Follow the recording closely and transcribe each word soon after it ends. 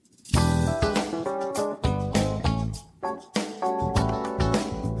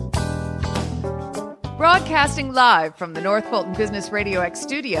Broadcasting live from the North Fulton Business Radio X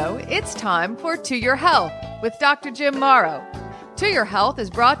studio, it's time for To Your Health with Dr. Jim Morrow. To Your Health is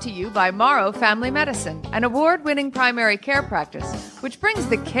brought to you by Morrow Family Medicine, an award-winning primary care practice, which brings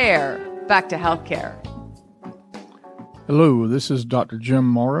the care back to healthcare. Hello, this is Dr. Jim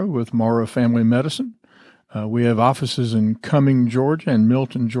Morrow with Morrow Family Medicine. We have offices in Cumming, Georgia and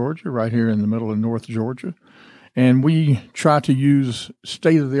Milton, Georgia, right here in the middle of North Georgia. And we try to use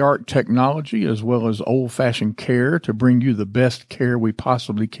state-of-the-art technology as well as old-fashioned care to bring you the best care we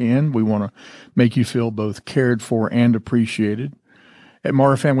possibly can. We want to make you feel both cared for and appreciated. At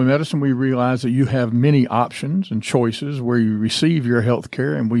Morrow Family Medicine, we realize that you have many options and choices where you receive your health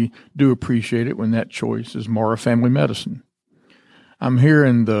care, and we do appreciate it when that choice is Morrow Family Medicine. I'm here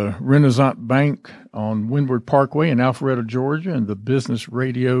in the Renaissance Bank on Windward Parkway in Alpharetta, Georgia, in the Business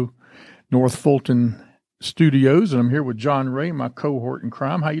Radio North Fulton Studios, and I'm here with John Ray, my cohort in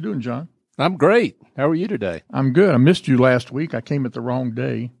crime. How you doing, John? I'm great. How are you today? I'm good. I missed you last week. I came at the wrong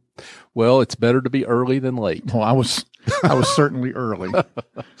day. Well, it's better to be early than late. Well, I was certainly early.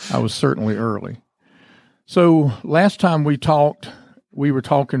 So last time we talked, we were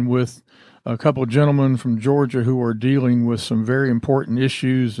talking with a couple of gentlemen from Georgia who are dealing with some very important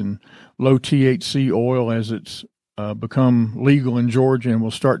issues in low THC oil as it's become legal in Georgia and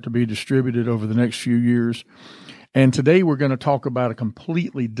will start to be distributed over the next few years. And today we're going to talk about a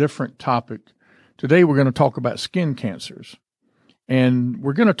completely different topic. Today we're going to talk about skin cancers. And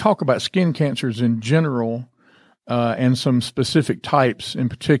we're going to talk about skin cancers in general and some specific types in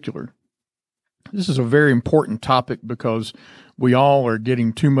particular. This is a very important topic because we all are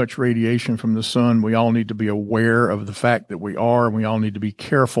getting too much radiation from the sun. We all need to be aware of the fact that we are, and we all need to be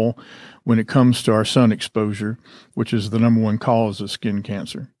careful when it comes to our sun exposure, which is the number one cause of skin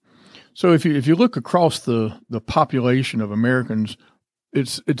cancer. So if you look across the population of Americans,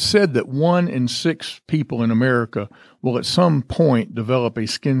 it's said that 1 in 6 people in America will at some point develop a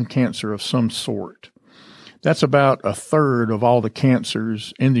skin cancer of some sort. That's about a third of all the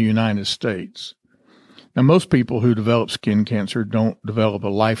cancers in the United States. Now, most people who develop skin cancer don't develop a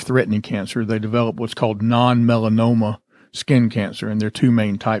life-threatening cancer. They develop what's called non-melanoma skin cancer, and there are two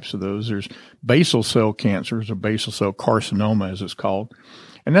main types of those. There's basal cell cancers, or basal cell carcinoma, as it's called,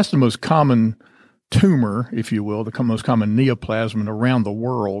 and that's the most common tumor, if you will, the most common neoplasm around the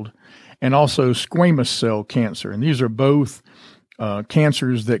world, and also squamous cell cancer. And these are both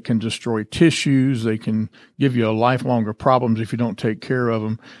cancers that can destroy tissues. They can give you a lifelong of problems if you don't take care of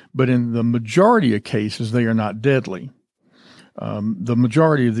them. But in the majority of cases, they are not deadly. The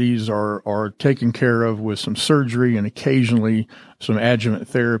majority of these are taken care of with some surgery and occasionally some adjuvant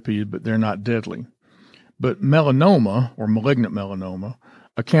therapy, but they're not deadly. But melanoma, or malignant melanoma,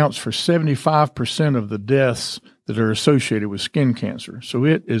 accounts for 75% of the deaths that are associated with skin cancer. So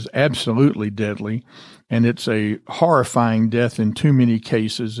it is absolutely deadly, and it's a horrifying death in too many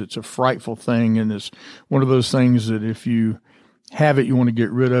cases. It's a frightful thing, and it's one of those things that if you have it, you want to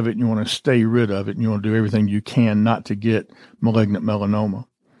get rid of it, and you want to stay rid of it, and you want to do everything you can not to get malignant melanoma.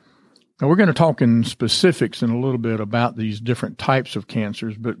 Now, we're going to talk in specifics in a little bit about these different types of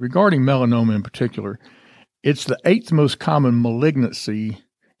cancers, but regarding melanoma in particular, it's the 8th most common malignancy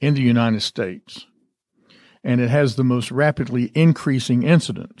in the United States, and it has the most rapidly increasing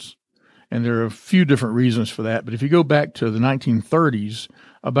incidence. And there are a few different reasons for that, but if you go back to the 1930s,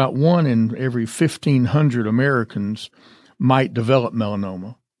 about 1 in every 1,500 Americans might develop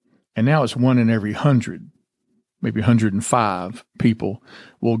melanoma, and now it's 1 in every 100, maybe 105 people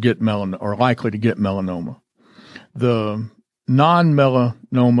will get melanoma, or likely to get melanoma. The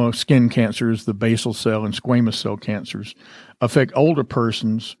non-melanoma skin cancers, the basal cell and squamous cell cancers, affect older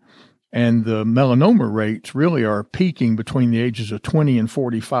persons, and the melanoma rates really are peaking between the ages of 20 and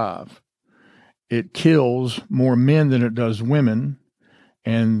 45. It kills more men than it does women,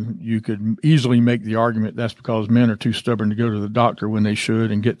 and you could easily make the argument that's because men are too stubborn to go to the doctor when they should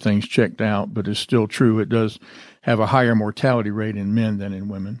and get things checked out, but it's still true. It does have a higher mortality rate in men than in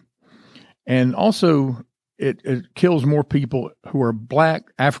women. And also, it kills more people who are Black,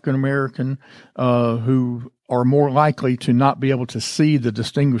 African American, who are more likely to not be able to see the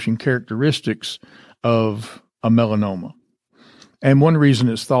distinguishing characteristics of a melanoma. And one reason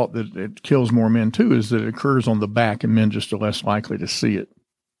it's thought that it kills more men too is that it occurs on the back, and men just are less likely to see it.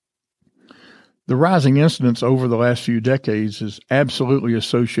 The rising incidence over the last few decades is absolutely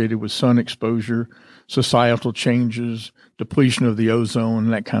associated with sun exposure, societal changes, depletion of the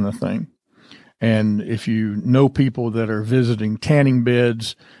ozone, that kind of thing. And if you know people that are visiting tanning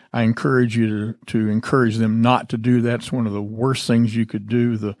beds, I encourage you to encourage them not to do that. It's one of the worst things you could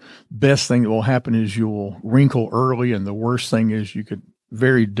do. The best thing that will happen is you will wrinkle early, and the worst thing is you could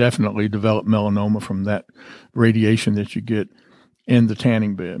very definitely develop melanoma from that radiation that you get in the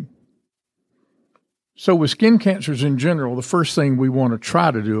tanning bed. So with skin cancers in general, the first thing we want to try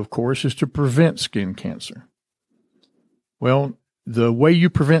to do, of course, is to prevent skin cancer. Well, the way you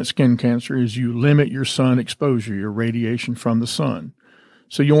prevent skin cancer is you limit your sun exposure, your radiation from the sun.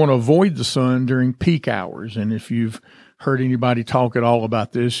 So you want to avoid the sun during peak hours. And if you've heard anybody talk at all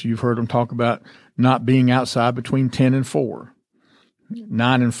about this, you've heard them talk about not being outside between 10 and 4.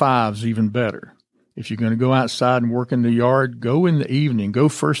 9 and 5 is even better. If you're going to go outside and work in the yard, go in the evening. Go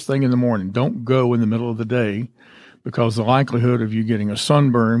first thing in the morning. Don't go in the middle of the day, because the likelihood of you getting a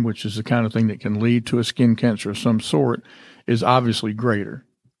sunburn, which is the kind of thing that can lead to a skin cancer of some sort, is obviously greater.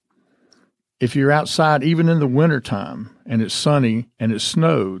 If you're outside, even in the wintertime, and it's sunny and it's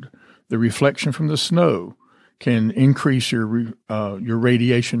snowed, the reflection from the snow can increase your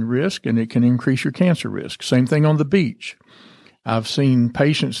radiation risk, and it can increase your cancer risk. Same thing on the beach. I've seen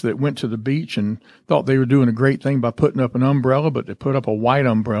patients that went to the beach and thought they were doing a great thing by putting up an umbrella, but they put up a white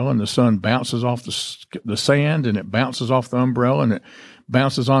umbrella and the sun bounces off the sand, and it bounces off the umbrella and it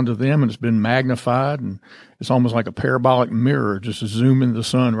bounces onto them, and it's been magnified, and it's almost like a parabolic mirror just zooming the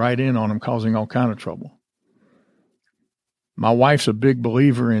sun right in on them, causing all kind of trouble. My wife's a big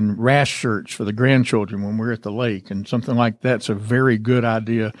believer in rash shirts for the grandchildren when we're at the lake, and something like that's a very good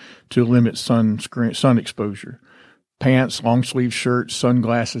idea to limit sun exposure. Pants, long sleeve shirts,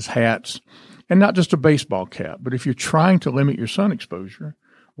 sunglasses, hats, and not just a baseball cap. But if you're trying to limit your sun exposure,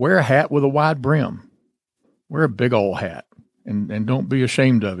 wear a hat with a wide brim. Wear a big old hat, and don't be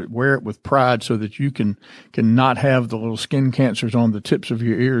ashamed of it. Wear it with pride so that you can not have the little skin cancers on the tips of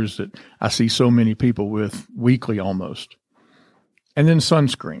your ears that I see so many people with weekly almost. And then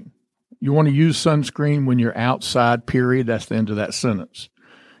sunscreen. You want to use sunscreen when you're outside, period. That's the end of that sentence.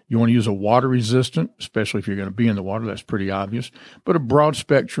 You want to use a water resistant, especially if you're going to be in the water. That's pretty obvious. But a broad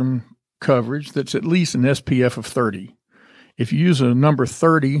spectrum coverage that's at least an SPF of 30. If you use a number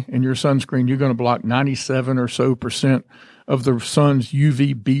 30 in your sunscreen, you're going to block 97 or so % of the sun's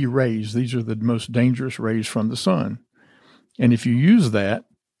UVB rays. These are the most dangerous rays from the sun. And if you use that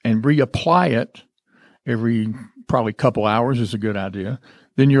and reapply it every probably couple hours is a good idea,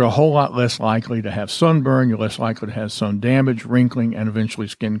 then you're a whole lot less likely to have sunburn, you're less likely to have sun damage, wrinkling, and eventually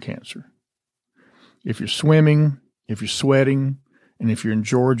skin cancer. If you're swimming, if you're sweating, and if you're in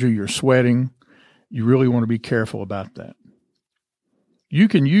Georgia, you're sweating, you really want to be careful about that. You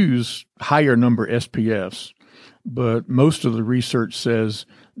can use higher number SPFs, but most of the research says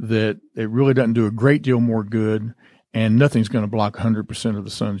that it really doesn't do a great deal more good, and nothing's going to block 100% of the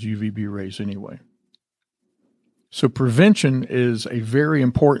sun's UVB rays anyway. So prevention is a very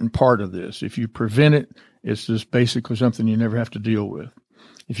important part of this. If you prevent it, it's just basically something you never have to deal with.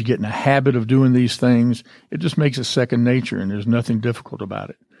 If you get in a habit of doing these things, it just makes it second nature, and there's nothing difficult about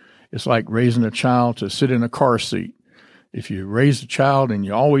it. It's like raising a child to sit in a car seat. If you raise a child and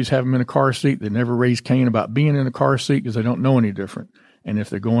you always have them in a car seat, they never raise Cain about being in a car seat because they don't know any different. And if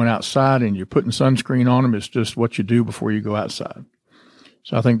they're going outside and you're putting sunscreen on them, it's just what you do before you go outside.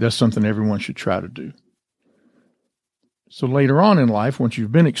 So I think that's something everyone should try to do. So later on in life, once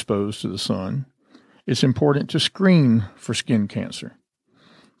you've been exposed to the sun, it's important to screen for skin cancer.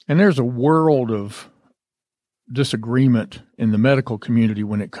 And there's a world of disagreement in the medical community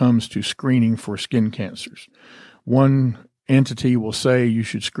when it comes to screening for skin cancers. One entity will say you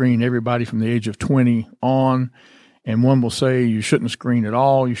should screen everybody from the age of 20 on, and one will say you shouldn't screen at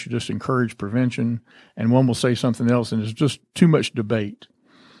all, you should just encourage prevention, and one will say something else, and there's just too much debate.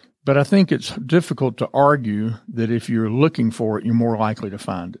 But I think it's difficult to argue that if you're looking for it, you're more likely to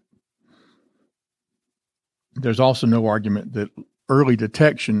find it. There's also no argument that early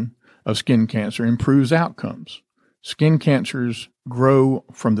detection of skin cancer improves outcomes. Skin cancers grow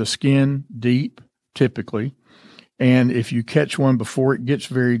from the skin deep, typically, and if you catch one before it gets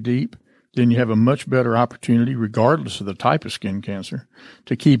very deep, then you have a much better opportunity, regardless of the type of skin cancer,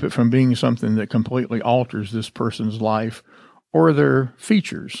 to keep it from being something that completely alters this person's life or their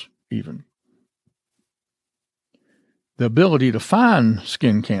features even. The ability to find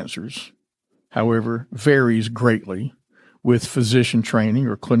skin cancers, however, varies greatly with physician training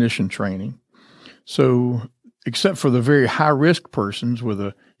or clinician training. So, except for the very high-risk persons with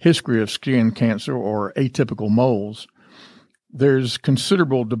a history of skin cancer or atypical moles, there's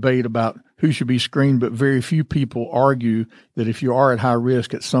considerable debate about who should be screened, but very few people argue that if you are at high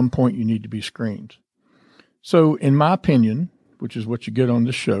risk, at some point you need to be screened. So, in my opinion, which is what you get on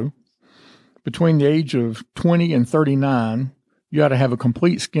this show, between the age of 20 and 39, you ought to have a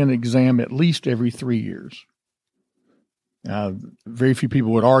complete skin exam at least every 3 years. Very few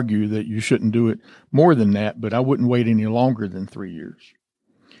people would argue that you shouldn't do it more than that, but I wouldn't wait any longer than 3 years.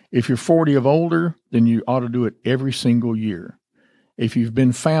 If you're 40 or older, then you ought to do it every single year. If you've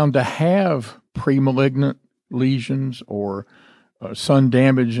been found to have premalignant lesions or sun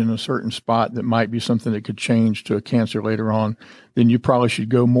damage in a certain spot that might be something that could change to a cancer later on, then you probably should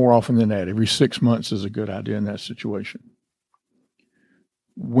go more often than that. Every 6 months is a good idea in that situation.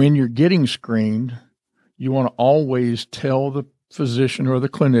 When you're getting screened, you want to always tell the physician or the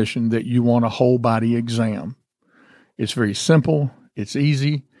clinician that you want a whole body exam. It's very simple. It's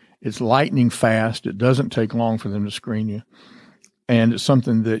easy. It's lightning fast. It doesn't take long for them to screen you. And it's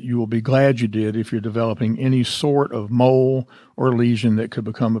something that you will be glad you did if you're developing any sort of mole or lesion that could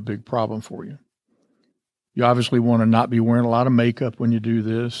become a big problem for you. You obviously want to not be wearing a lot of makeup when you do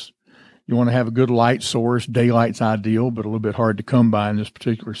this. You want to have a good light source. Daylight's ideal, but a little bit hard to come by in this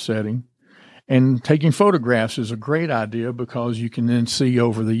particular setting. And taking photographs is a great idea because you can then see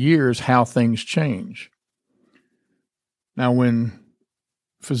over the years how things change. Now, when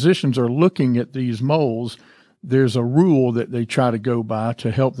physicians are looking at these moles, there's a rule that they try to go by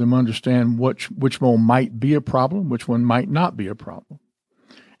to help them understand which mole might be a problem, which one might not be a problem.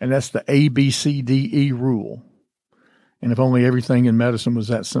 And that's the ABCDE rule. And if only everything in medicine was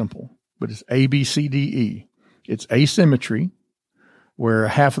that simple. But it's ABCDE. It's asymmetry, where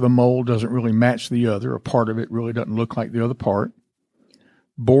half of the mole doesn't really match the other, or part of it really doesn't look like the other part.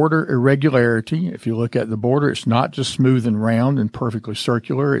 Border irregularity. If you look at the border, it's not just smooth and round and perfectly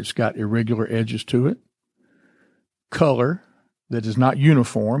circular. It's got irregular edges to it. Color that is not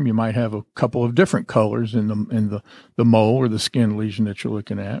uniform. You might have a couple of different colors in the mole or the skin lesion that you're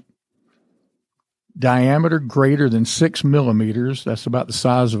looking at. Diameter greater than 6 millimeters. That's about the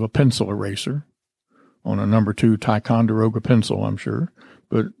size of a pencil eraser on a number 2 Ticonderoga pencil, I'm sure.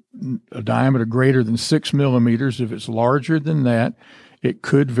 But a diameter greater than 6 millimeters, if it's larger than that, it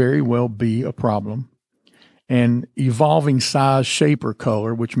could very well be a problem. And evolving size, shape, or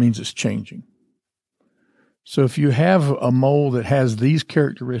color, which means it's changing. So if you have a mole that has these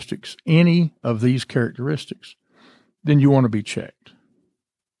characteristics, any of these characteristics, then you want to be checked.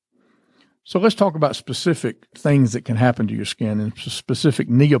 So let's talk about specific things that can happen to your skin and specific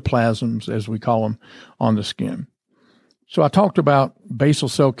neoplasms, as we call them, on the skin. So I talked about basal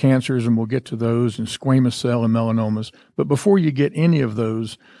cell cancers, and we'll get to those, and squamous cell and melanomas. But before you get any of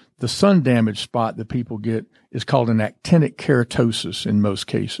those, the sun damage spot that people get is called an actinic keratosis in most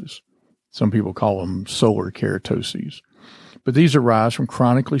cases. Some people call them solar keratoses. But these arise from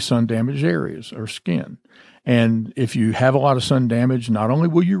chronically sun-damaged areas or skin. And if you have a lot of sun damage, not only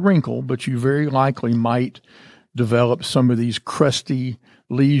will you wrinkle, but you very likely might develop some of these crusty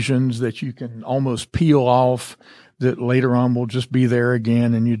lesions that you can almost peel off that later on will just be there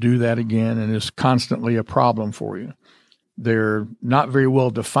again, and you do that again, and it's constantly a problem for you. They're not very well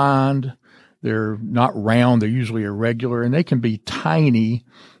defined. They're not round. They're usually irregular, and they can be tiny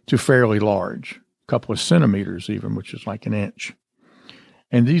to fairly large, a couple of centimeters even, which is like an inch.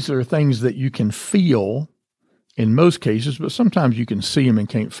 And these are things that you can feel in most cases, but sometimes you can see them and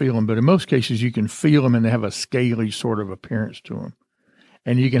can't feel them. But in most cases, you can feel them and they have a scaly sort of appearance to them.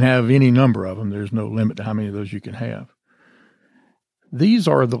 And you can have any number of them. There's no limit to how many of those you can have. These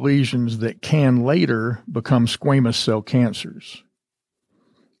are the lesions that can later become squamous cell cancers.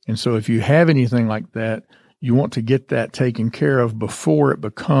 And so if you have anything like that, you want to get that taken care of before it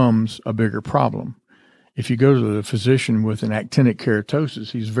becomes a bigger problem. If you go to the physician with an actinic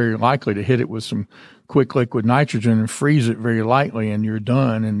keratosis, he's very likely to hit it with some quick liquid nitrogen and freeze it very lightly, and you're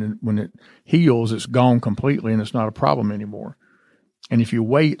done. And then when it heals, it's gone completely and it's not a problem anymore. And if you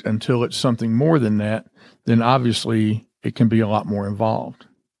wait until it's something more than that, then obviously it can be a lot more involved.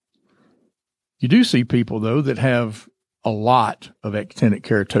 You do see people, though, that have a lot of actinic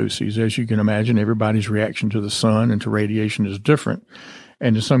keratoses. As you can imagine, everybody's reaction to the sun and to radiation is different.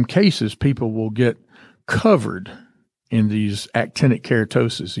 And in some cases, people will get covered in these actinic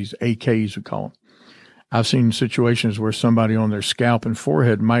keratoses, these AKs we call them. I've seen situations where somebody on their scalp and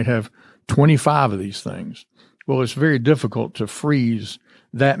forehead might have 25 of these things. Well, it's very difficult to freeze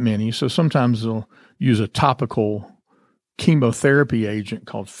that many, so sometimes they'll use a topical chemotherapy agent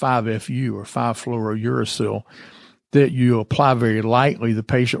called 5-FU or 5-fluorouracil that you apply very lightly. The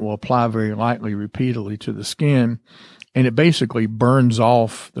patient will apply very lightly repeatedly to the skin, and it basically burns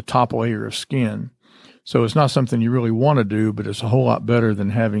off the top layer of skin. So it's not something you really want to do, but it's a whole lot better than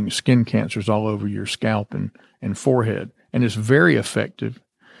having skin cancers all over your scalp and forehead. And it's very effective.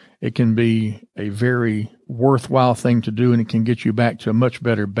 It can be a very worthwhile thing to do, and it can get you back to a much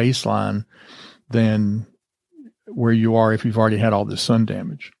better baseline than where you are if you've already had all this sun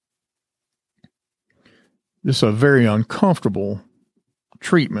damage. This is a very uncomfortable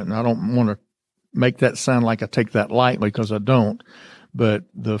treatment, and I don't want to make that sound like I take that lightly, because I don't. but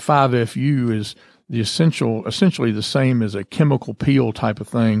the 5-FU is essentially the same as a chemical peel type of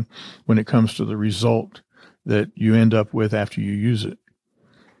thing when it comes to the result that you end up with after you use it.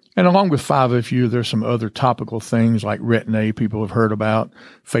 And along with 5-FU, there's some other topical things like Retin-A people have heard about,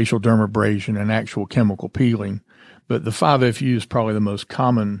 facial dermabrasion, and actual chemical peeling. But the 5-FU is probably the most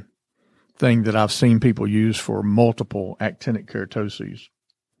common thing that I've seen people use for multiple actinic keratoses.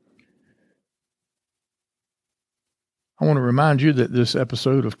 I want to remind you that this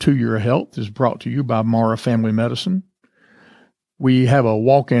episode of To Your Health is brought to you by Morrow Family Medicine. We have a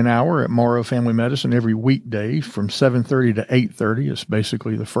walk-in hour at Morrow Family Medicine every weekday from 7:30 to 8:30. It's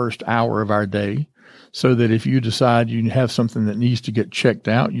basically the first hour of our day, so that if you decide you have something that needs to get checked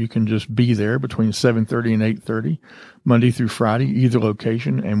out, you can just be there between 7:30 and 8:30, Monday through Friday, either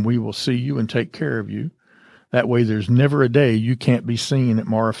location, and we will see you and take care of you. That way there's never a day you can't be seen at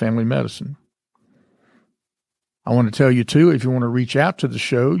Morrow Family Medicine. I want to tell you, too, if you want to reach out to the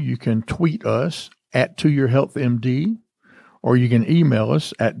show, you can tweet us at ToYourHealthMD, or you can email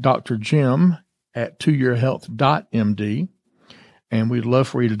us at drjim@toyourhealth.md. And we'd love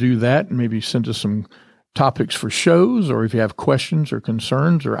for you to do that and maybe send us some topics for shows, or if you have questions or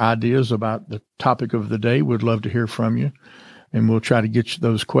concerns or ideas about the topic of the day, we'd love to hear from you. And we'll try to get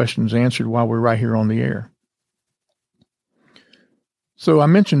those questions answered while we're right here on the air. So I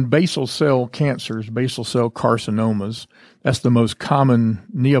mentioned basal cell cancers, basal cell carcinomas. That's the most common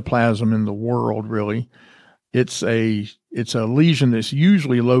neoplasm in the world, really. It's a lesion that's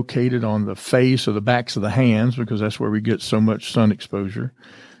usually located on the face or the backs of the hands because that's where we get so much sun exposure.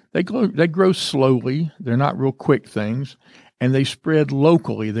 They grow slowly. They're not real quick things, and they spread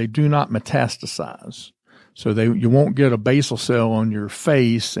locally. They do not metastasize. So you won't get a basal cell on your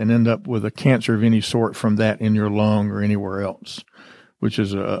face and end up with a cancer of any sort from that in your lung or anywhere else, which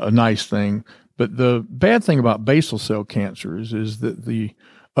is a nice thing. But the bad thing about basal cell cancers is that the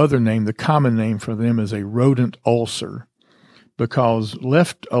other name, the common name for them, is a rodent ulcer, because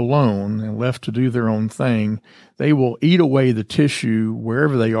left alone and left to do their own thing, they will eat away the tissue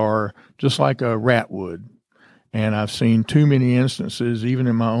wherever they are, just like a rat would. And I've seen too many instances, even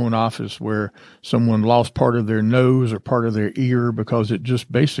in my own office, where someone lost part of their nose or part of their ear because it just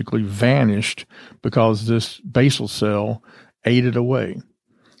basically vanished because this basal cell ate it away.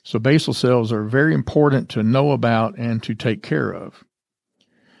 So basal cells are very important to know about and to take care of.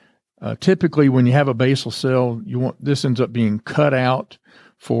 Typically, when you have a basal cell, this ends up being cut out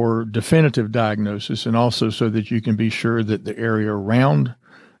for definitive diagnosis, and also so that you can be sure that the area around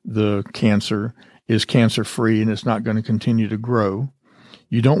the cancer is cancer-free and it's not going to continue to grow.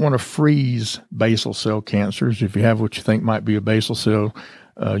 You don't want to freeze basal cell cancers. If you have what you think might be a basal cell,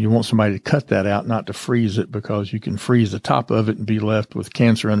 you want somebody to cut that out, not to freeze it, because you can freeze the top of it and be left with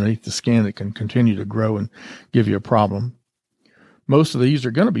cancer underneath the skin that can continue to grow and give you a problem. Most of these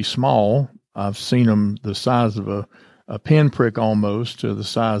are going to be small. I've seen them the size of a pinprick almost, to the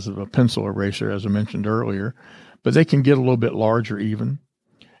size of a pencil eraser, as I mentioned earlier, but they can get a little bit larger even.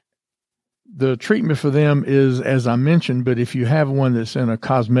 The treatment for them is, as I mentioned, but if you have one that's in a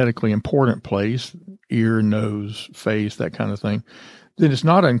cosmetically important place, ear, nose, face, that kind of thing, then it's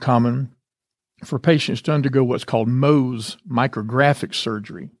not uncommon for patients to undergo what's called Mohs micrographic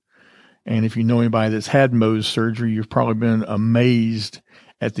surgery. And if you know anybody that's had Mohs surgery, you've probably been amazed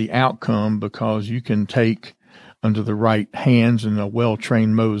at the outcome, because you can take, under the right hands and a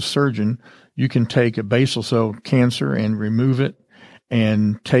well-trained Mohs surgeon, you can take a basal cell cancer and remove it,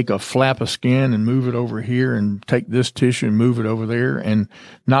 and take a flap of skin and move it over here, and take this tissue and move it over there, and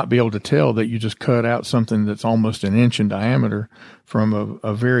not be able to tell that you just cut out something that's almost an inch in diameter from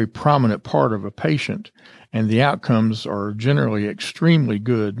a very prominent part of a patient. And the outcomes are generally extremely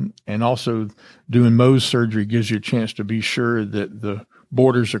good. And also, doing Mohs surgery gives you a chance to be sure that the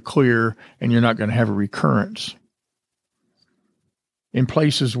borders are clear and you're not going to have a recurrence. In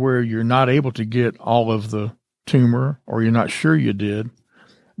places where you're not able to get all of the tumor, or you're not sure you did,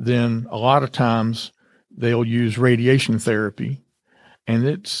 then a lot of times they'll use radiation therapy. And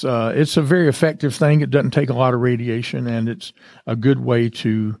it's a very effective thing. It doesn't take a lot of radiation, and it's a good way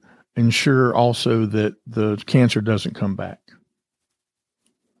to ensure also that the cancer doesn't come back.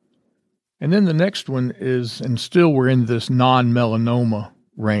 And then the next one is, and still we're in this non-melanoma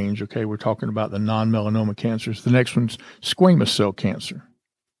range. Okay, we're talking about the non-melanoma cancers. The next one's squamous cell cancer.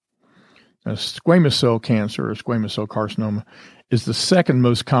 Now, squamous cell cancer, or squamous cell carcinoma, is the second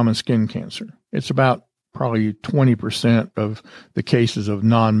most common skin cancer. It's about probably 20% of the cases of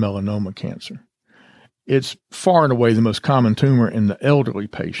non-melanoma cancer. It's far and away the most common tumor in the elderly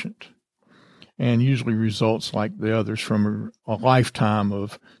patient, and usually results, like the others, from a lifetime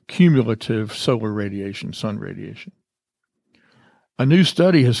of cumulative solar radiation, sun radiation. A new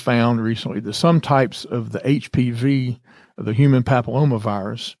study has found recently that some types of the HPV, the human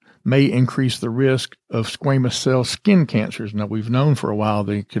papillomavirus, may increase the risk of squamous cell skin cancers. Now, we've known for a while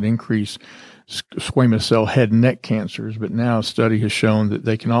they could increase squamous cell head and neck cancers, but now a study has shown that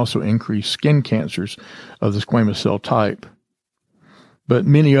they can also increase skin cancers of the squamous cell type. But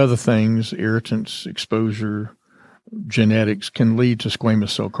many other things, irritants, exposure, genetics, can lead to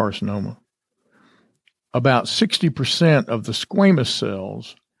squamous cell carcinoma. About 60% of the squamous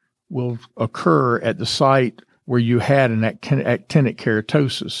cells will occur at the site where you had an actinic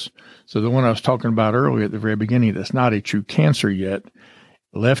keratosis. So the one I was talking about earlier at the very beginning, that's not a true cancer yet,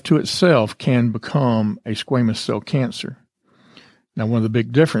 left to itself can become a squamous cell cancer. Now, one of the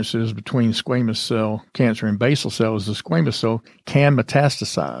big differences between squamous cell cancer and basal cell is the squamous cell can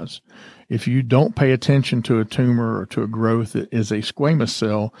metastasize. If you don't pay attention to a tumor or to a growth that is a squamous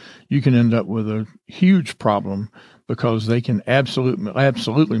cell, you can end up with a huge problem because they can absolutely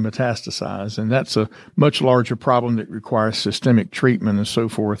metastasize. And that's a much larger problem that requires systemic treatment and so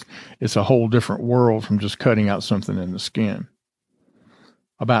forth. It's a whole different world from just cutting out something in the skin.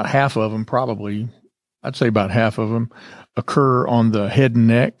 About half of them, probably, I'd say about half of them, occur on the head and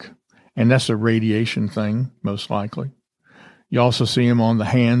neck, and that's a radiation thing, most likely. You also see them on the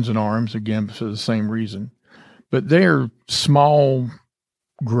hands and arms, again, for the same reason. But they're small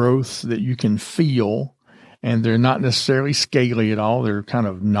growths that you can feel, and they're not necessarily scaly at all. They're kind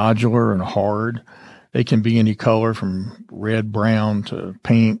of nodular and hard. They can be any color from red, brown to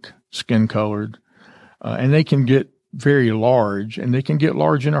pink, skin-colored. And they can get very large, and they can get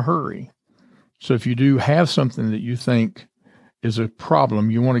large in a hurry. So if you do have something that you think is a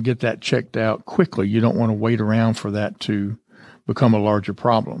problem, you want to get that checked out quickly. You don't want to wait around for that to become a larger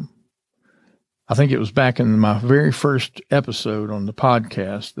problem. I think it was back in my very first episode on the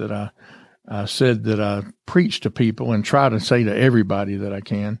podcast that I said that I preach to people and try to say to everybody that I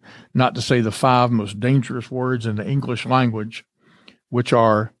can, not to say the 5 most dangerous words in the English language, which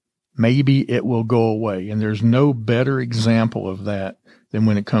are, maybe it will go away. And there's no better example of that than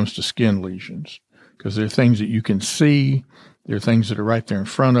when it comes to skin lesions, because there are things that you can see. There are things that are right there in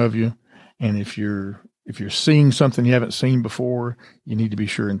front of you. And if you're seeing something you haven't seen before, you need to be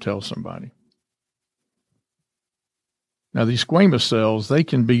sure and tell somebody. Now, these squamous cells, they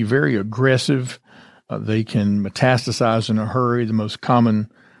can be very aggressive. They can metastasize in a hurry. The most common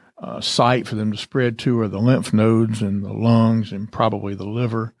site for them to spread to are the lymph nodes and the lungs and probably the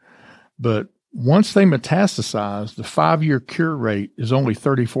liver. But once they metastasize, the 5-year cure rate is only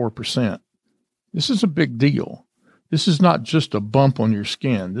 34%. This is a big deal. This is not just a bump on your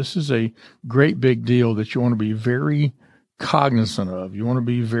skin. This is a great big deal that you want to be very cognizant of. You want to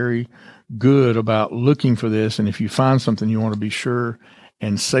be very good about looking for this. And if you find something, you want to be sure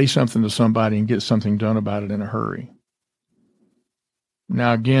and say something to somebody and get something done about it in a hurry.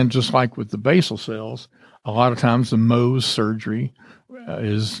 Now, again, just like with the basal cells, a lot of times the Mohs surgery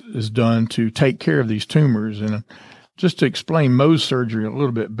is done to take care of these tumors. And just to explain Mohs surgery a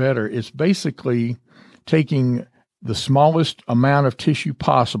little bit better, it's basically taking the smallest amount of tissue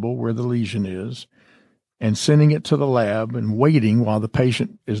possible where the lesion is and sending it to the lab and waiting while the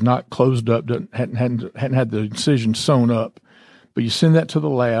patient is not closed up, hadn't had the incision sewn up. But you send that to the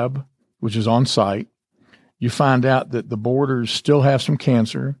lab, which is on site. You find out that the borders still have some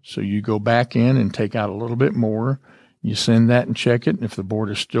cancer, so you go back in and take out a little bit more. You send that and check it, and if the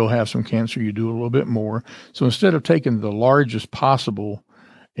borders still have some cancer, you do a little bit more. So instead of taking the largest possible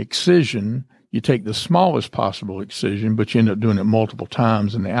excision, you take the smallest possible excision, but you end up doing it multiple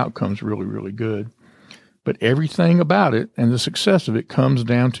times, and the outcome's really, really good. But everything about it and the success of it comes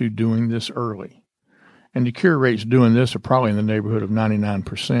down to doing this early. And the cure rates doing this are probably in the neighborhood of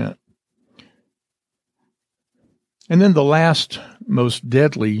 99%. And then the last most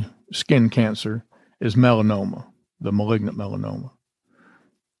deadly skin cancer is melanoma, the malignant melanoma.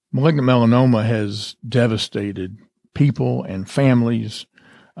 Malignant melanoma has devastated people and families.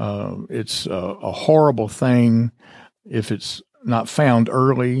 It's a horrible thing if it's not found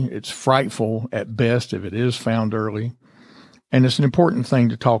early. It's frightful at best if it is found early. And it's an important thing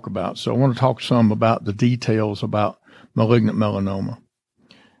to talk about. So I want to talk some about the details about malignant melanoma.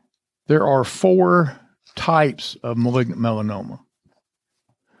 There are 4 types of malignant melanoma.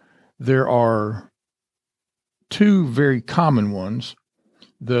 There are 2 very common ones.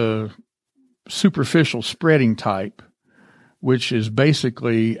 The superficial spreading type, which is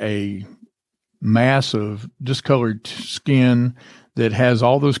basically a mass of discolored skin that has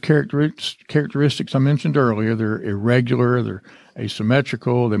all those characteristics I mentioned earlier. They're irregular, they're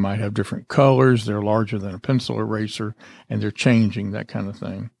asymmetrical, they might have different colors, they're larger than a pencil eraser, and they're changing, that kind of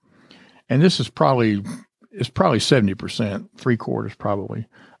thing. And this is probably it's probably 70%, 3/4 probably,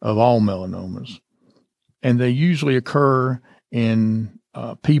 of all melanomas. And they usually occur in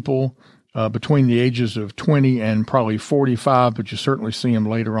people between the ages of 20 and probably 45, but you certainly see them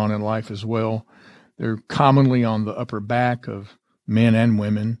later on in life as well. They're commonly on the upper back of men and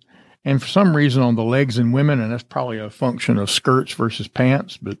women, and for some reason on the legs in women, and that's probably a function of skirts versus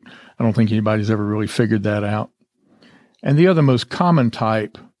pants, but I don't think anybody's ever really figured that out. And the other most common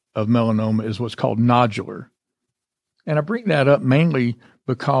type of melanoma is what's called nodular. And I bring that up mainly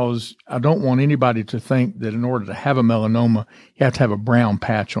because I don't want anybody to think that in order to have a melanoma, you have to have a brown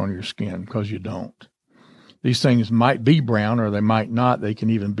patch on your skin, because you don't. These things might be brown or they might not. They can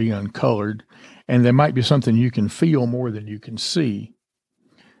even be uncolored, and they might be something you can feel more than you can see.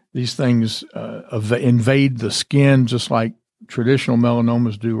 These things invade the skin just like traditional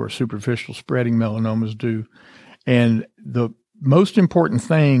melanomas do or superficial spreading melanomas do. And the most important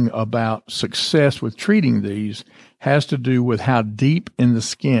thing about success with treating these has to do with how deep in the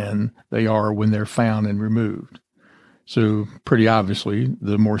skin they are when they're found and removed. So pretty obviously,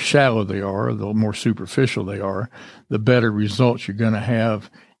 the more shallow they are, the more superficial they are, the better results you're going to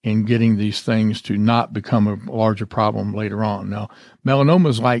have in getting these things to not become a larger problem later on. Now, melanoma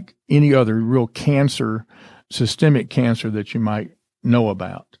is like any other real cancer, systemic cancer that you might know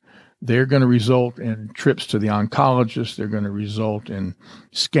about. They're going to result in trips to the oncologist. They're going to result in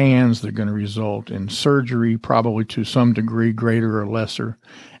scans. They're going to result in surgery, probably to some degree, greater or lesser.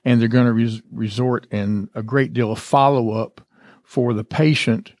 And they're going to resort in a great deal of follow-up for the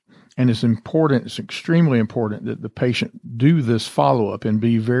patient. And it's important, it's extremely important that the patient do this follow-up and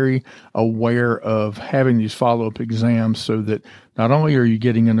be very aware of having these follow-up exams, so that not only are you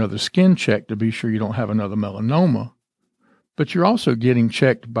getting another skin check to be sure you don't have another melanoma, but you're also getting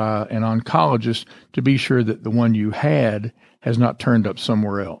checked by an oncologist to be sure that the one you had has not turned up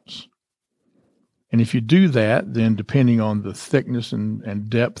somewhere else. And if you do that, then depending on the thickness and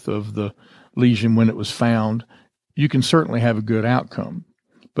depth of the lesion when it was found, you can certainly have a good outcome.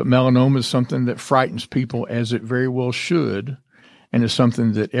 But melanoma is something that frightens people, as it very well should, and is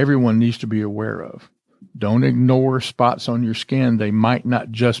something that everyone needs to be aware of. Don't ignore spots on your skin. They might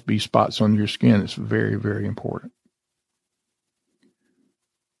not just be spots on your skin. It's very, very important.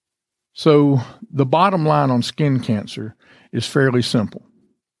 So the bottom line on skin cancer is fairly simple.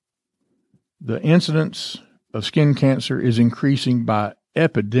 The incidence of skin cancer is increasing by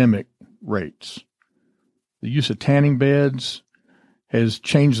epidemic rates. The use of tanning beds has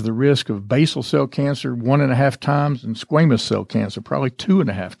changed the risk of basal cell cancer 1.5 times and squamous cell cancer probably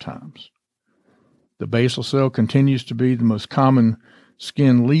 2.5 times. The basal cell continues to be the most common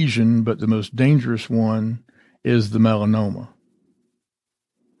skin lesion, but the most dangerous one is the melanoma.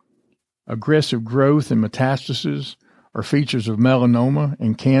 Aggressive growth and metastasis are features of melanoma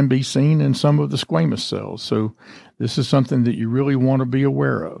and can be seen in some of the squamous cells. So this is something that you really want to be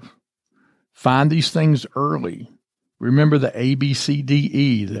aware of. Find these things early. Remember the A, B, C, D,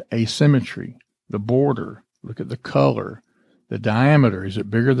 E, the asymmetry, the border. Look at the color, the diameter. Is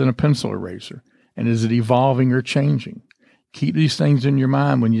it bigger than a pencil eraser? And is it evolving or changing? Keep these things in your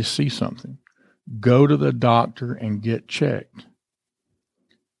mind when you see something. Go to the doctor and get checked.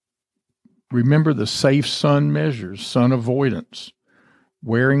 Remember the safe sun measures, sun avoidance,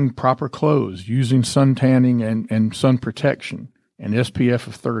 wearing proper clothes, using sun tanning and sun protection, and SPF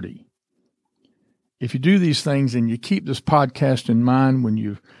of 30. If you do these things and you keep this podcast in mind when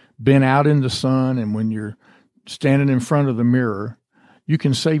you've been out in the sun and when you're standing in front of the mirror, you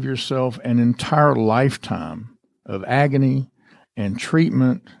can save yourself an entire lifetime of agony and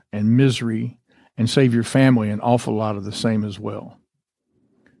treatment and misery, and save your family an awful lot of the same as well.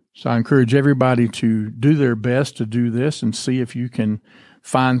 So I encourage everybody to do their best to do this and see if you can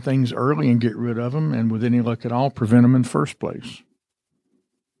find things early and get rid of them, and with any luck at all, prevent them in the first place.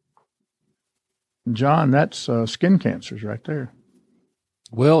 John, that's skin cancers right there.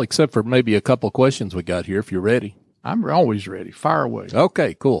 Well, except for maybe a couple of questions we got here, if you're ready. I'm always ready. Fire away.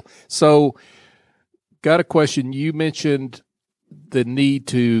 Okay, cool. So got a question. You mentioned the need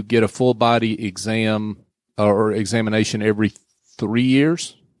to get a full body exam or examination every 3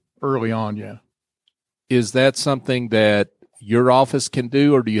 years. Early on, yeah. Is that something that your office can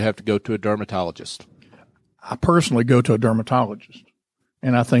do, or do you have to go to a dermatologist? I personally go to a dermatologist,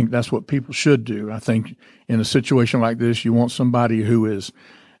 and I think that's what people should do. I think in a situation like this, you want somebody who is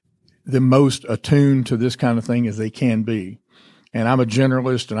the most attuned to this kind of thing as they can be. And I'm a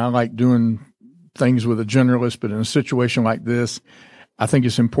generalist, and I like doing things with a generalist, but in a situation like this, I think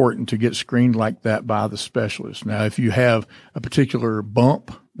it's important to get screened like that by the specialist. Now, if you have a particular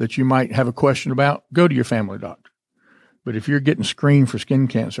bump that you might have a question about, go to your family doctor. But if you're getting screened for skin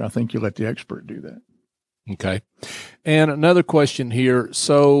cancer, I think you let the expert do that. Okay. And another question here.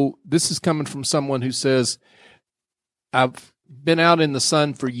 So this is coming from someone who says, I've been out in the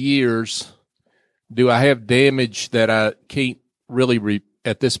sun for years. Do I have damage that I can't really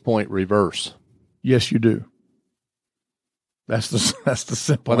at this point reverse? Yes, you do. That's the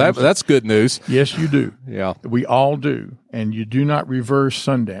simple Well, answer. that's good news. Yes, you do. Yeah. We all do. And you do not reverse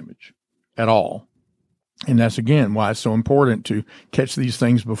sun damage at all. And that's, again, why it's so important to catch these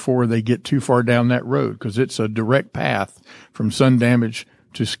things before they get too far down that road, because it's a direct path from sun damage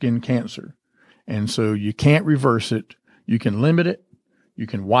to skin cancer. And so you can't reverse it. You can limit it. You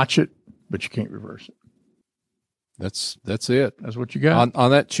can watch it, but you can't reverse it. That's it. That's what you got.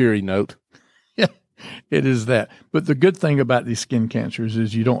 On that cheery note. Yeah, it is that. But the good thing about these skin cancers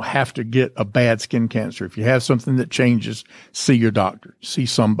is you don't have to get a bad skin cancer. If you have something that changes, see your doctor, see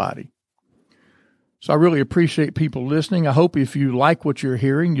somebody. So I really appreciate people listening. I hope if you like what you're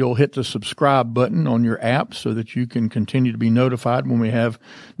hearing, you'll hit the subscribe button on your app so that you can continue to be notified when we have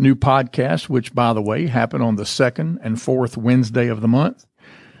new podcasts, which, by the way, happen on the 2nd and 4th Wednesday of the month.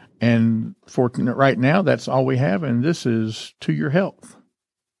 And for right now, that's all we have. And this is To Your Health.